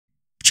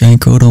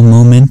GiantGrotle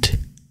moment.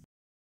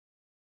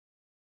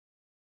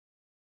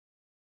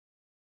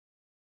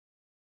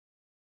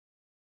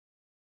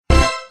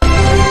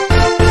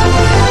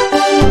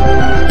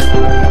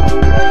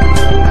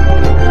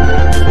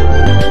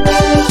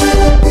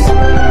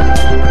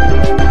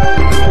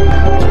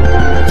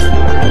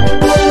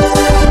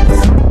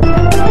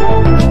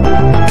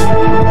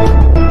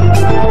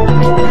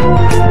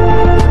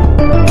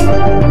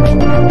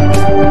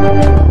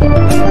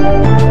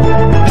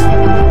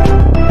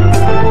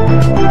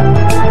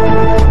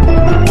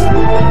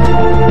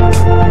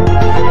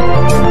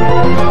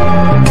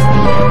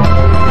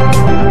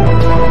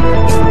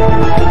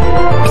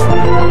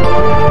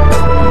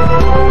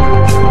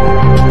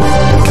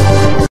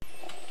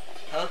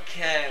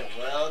 Okay,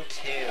 well,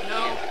 two.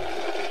 No.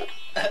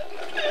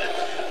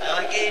 I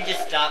like how you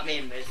just stopped me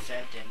in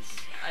mid-sentence.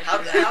 How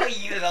are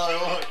you the only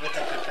one with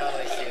a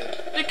propeller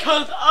suit?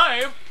 Because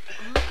I'm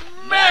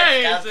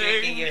Matt, stop amazing.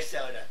 drinking your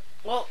soda.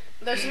 Well,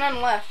 there's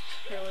none left,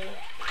 really.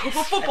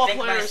 Football I think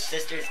my players.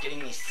 sister's getting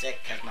me sick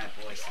because my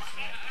voice is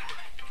really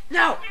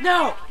No,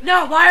 no,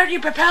 no! Why aren't you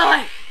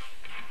propelling?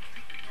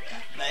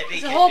 Maybe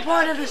It's the whole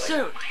point of the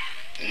suit.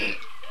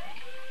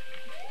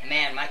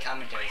 Man, my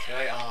commentary is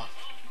very off.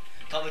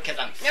 Probably because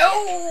I'm sick.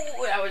 No,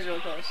 that was really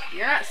close.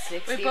 You're not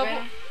sick, Wait, Steven.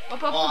 bubble. What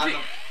I button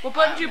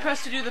don't do you know.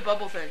 press to do the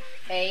bubble thing?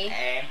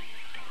 A.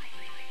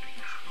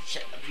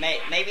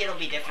 Maybe it'll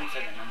be different for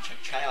the nunchuck.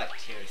 Try like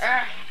 2 or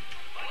something.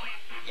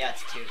 Yeah,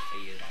 it's 2 for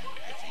you then,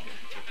 I think.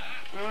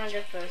 2 I wanna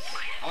get this.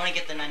 I want to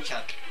get the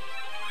nunchuck.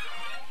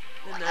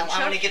 The I nunchuck?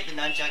 want to get the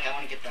nunchuck. I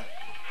want to get the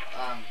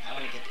I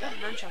want to get the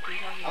Nunchuck, what are you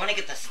talking I want to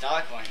get the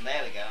star coin.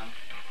 There we go.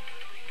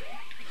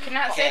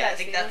 Cannot Okay, say that, I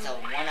think Steven. that's a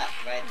 1-up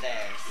right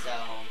there. So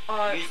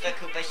use the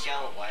Koopa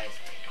shell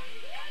wisely.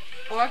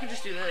 Or I could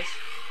just do this.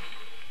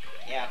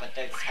 Yeah, but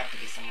there's have to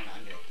be someone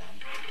under it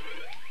then.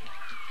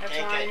 That's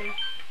Take fine. it.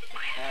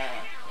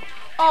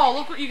 Oh,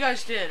 look what you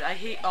guys did. I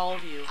hate all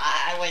of you.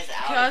 I was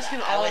out You guys of can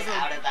that. I all was go-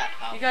 out of that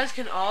problem. You guys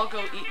can all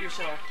go eat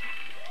yourself.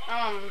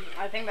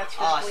 I think that's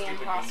Oh, physically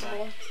stupid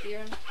impossible,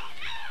 Steven.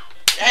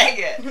 Dang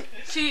it!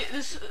 See,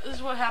 this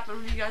is what happened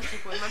when you guys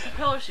took away my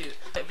propeller suit.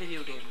 That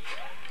video game.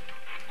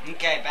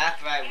 Okay,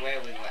 back right where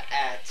we were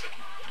at.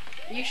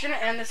 You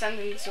shouldn't end the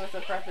sentence with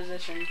a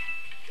preposition.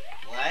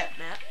 What?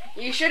 Matt?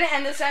 You shouldn't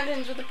end the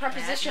sentence with a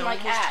preposition Matt,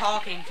 like no one was at.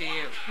 talking to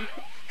you.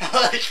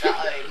 Oh,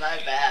 sorry, my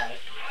bad.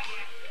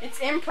 It's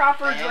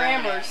improper Yeah,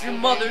 grammar, yeah. Your Steven.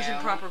 mother's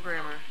improper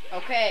grammar.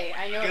 Okay,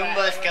 I know that.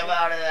 Goombas come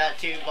out of that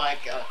tube like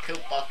a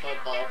Koopa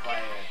football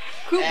player.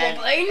 Koopa And-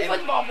 playing and-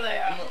 football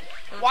player.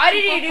 Why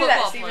did you do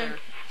that, Steven?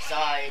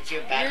 Sorry, it's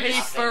your bad. You're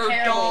just Paper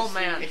terrible, doll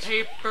Steve. man.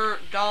 Paper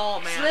doll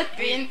man.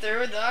 Slipping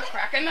through the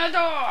crack in the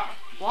door.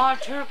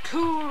 Water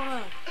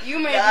cooler. You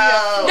may No. be a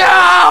fool,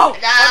 No!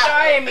 but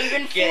I am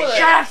even Get- fooler.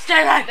 Shut up,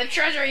 Steven! The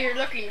treasure you're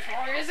looking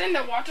for is in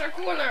the water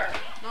cooler.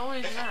 No,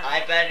 he's not.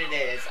 I bet it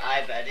is.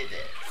 I bet it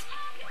is.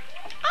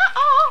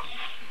 Uh-oh.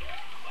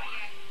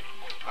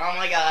 Oh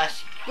my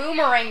gosh.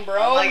 Boomerang,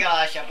 bro. Oh my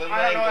gosh, a I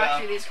boomerang, don't know bro.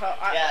 actually these called.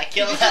 Yeah,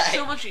 kill This is that.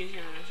 so much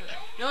easier than this.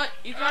 You know what?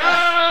 You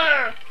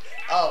can.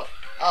 Oh.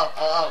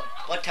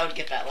 Let Toad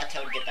get that. Let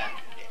Toad get that.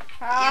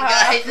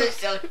 Ah. You guys are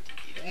so...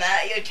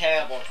 Matt, you're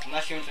terrible.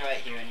 Mushrooms are right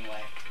here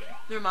anyway.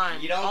 They're mine.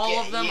 You don't All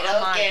get, of them you are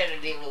don't mine. get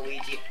any,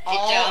 Luigi. Get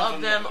All down of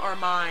from them there. are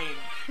mine.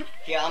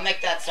 Here, I'll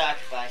make that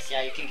sacrifice.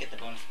 Yeah, you can get the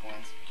bonus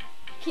points.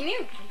 Can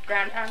you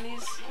ground pound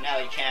these? No,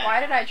 you can't. Why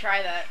did I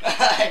try that?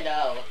 I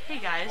know. Hey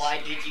guys. Why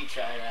did you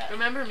try that?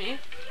 Remember me?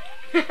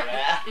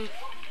 Yeah?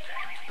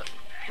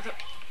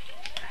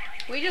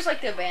 We just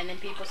like to abandon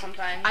people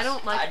sometimes. I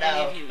don't like I any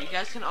know. of you. You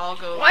guys can all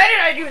go. Why did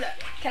I do that?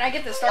 Can I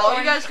get the start Oh, one?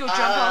 you guys go jump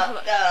off of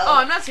the... no. Oh,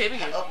 I'm not saving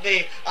you. Help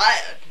me.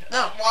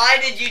 No. Why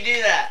did you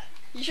do that?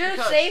 You should have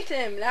Because- saved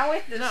him. Now we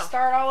have to No.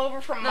 start all over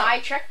from No. my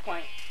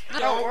checkpoint.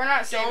 No, we're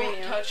not saving Don't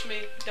you. touch me.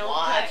 Don't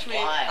Why? touch me.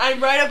 Why?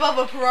 I'm right above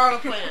a piranha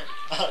plant.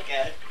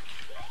 Okay.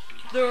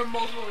 There were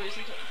multiple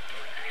reasons.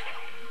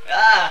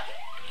 Ah!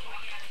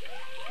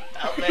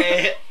 Help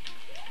me.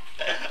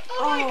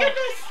 Oh my Oh.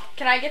 goodness.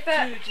 Can I get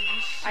that? Dude, did you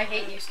see I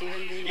hate that? you,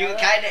 Steven. Do you You know were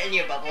that? kinda in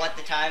your bubble at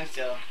the time,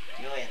 so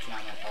really it's not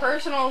my fault.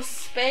 Personal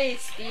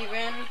space,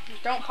 Steven.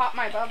 Don't pop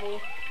my bubble.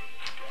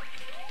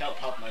 Don't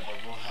pop my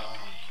bubble.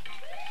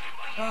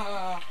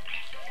 Ah.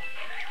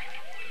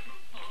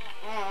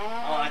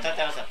 Oh, I thought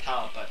that was a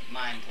power, but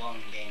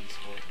mind-blowing game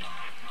scored.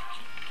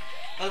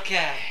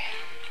 Okay.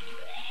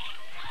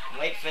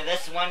 Wait for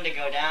this one to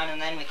go down,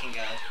 and then we can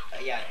go.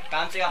 Yeah,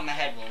 bouncing off my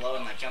head will lower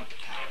my jump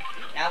power.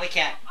 Now we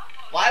can't.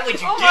 Why would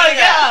you Oh do my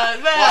that?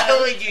 God, man. Why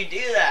would you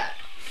do that?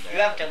 You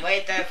have to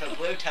wait there for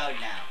Blue Toad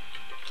now.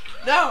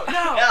 No,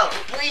 no. No,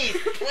 please,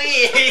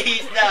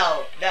 please,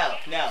 no.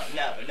 That's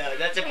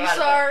a I'm problem.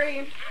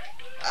 sorry.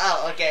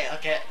 Oh, okay.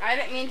 I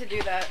didn't mean to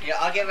do that. Yeah,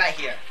 I'll get right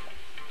here.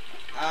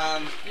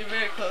 You're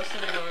very close to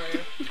me,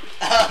 Mario.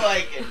 Oh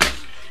my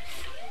goodness.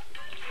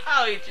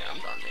 Oh, he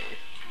jumped on me.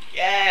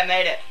 Yeah, I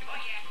made it.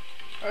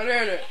 I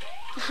did it.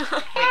 We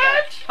got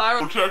it.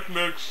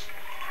 Pyrotechnics.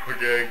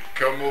 Okay,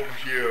 come over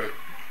here,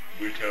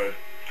 Blue Toad.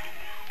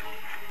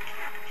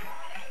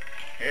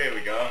 Here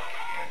we go.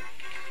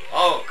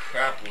 Oh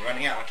crap,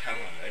 running out of time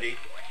already?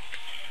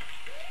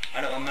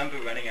 I don't remember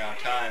running out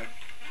of time.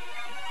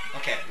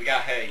 Okay, we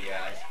got her, you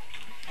guys.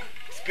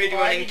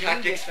 Speedrunning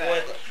tactics for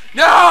the...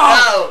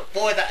 No!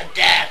 For the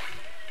death!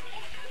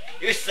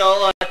 You're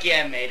so lucky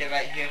I made it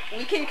right here.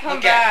 We can come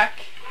back.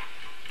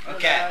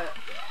 Okay.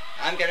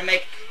 I'm gonna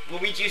make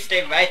Luigi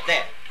stay right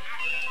there.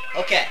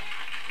 Okay.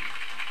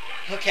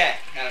 Okay,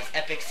 that was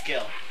epic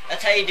skill.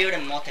 That's how you do it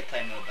in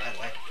multiplayer mode, by the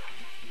way.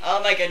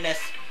 Oh my goodness.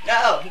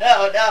 No,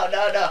 no, no,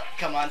 no, no.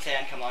 Come on,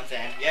 Sand, come on,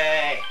 Sand.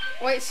 Yay.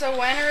 Wait, so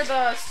when are the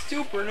not the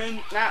Super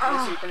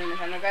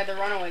Nintendo guy, the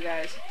Runaway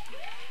guys?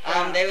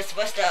 They were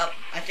supposed to,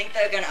 I think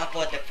they're gonna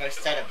upload the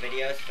first set of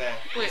videos for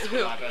who?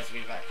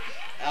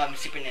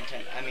 Super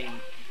Nintendo, I mean,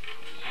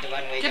 the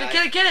Runaway Get guys. it,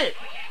 get it, get it!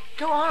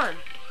 Go on!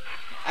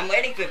 I'm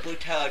waiting for Blue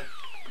Toad.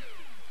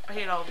 I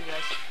hate all of you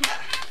guys.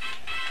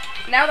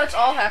 Now that's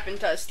all happened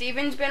to us.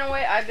 Steven's been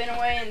away, I've been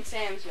away, and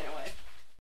Sam's been away.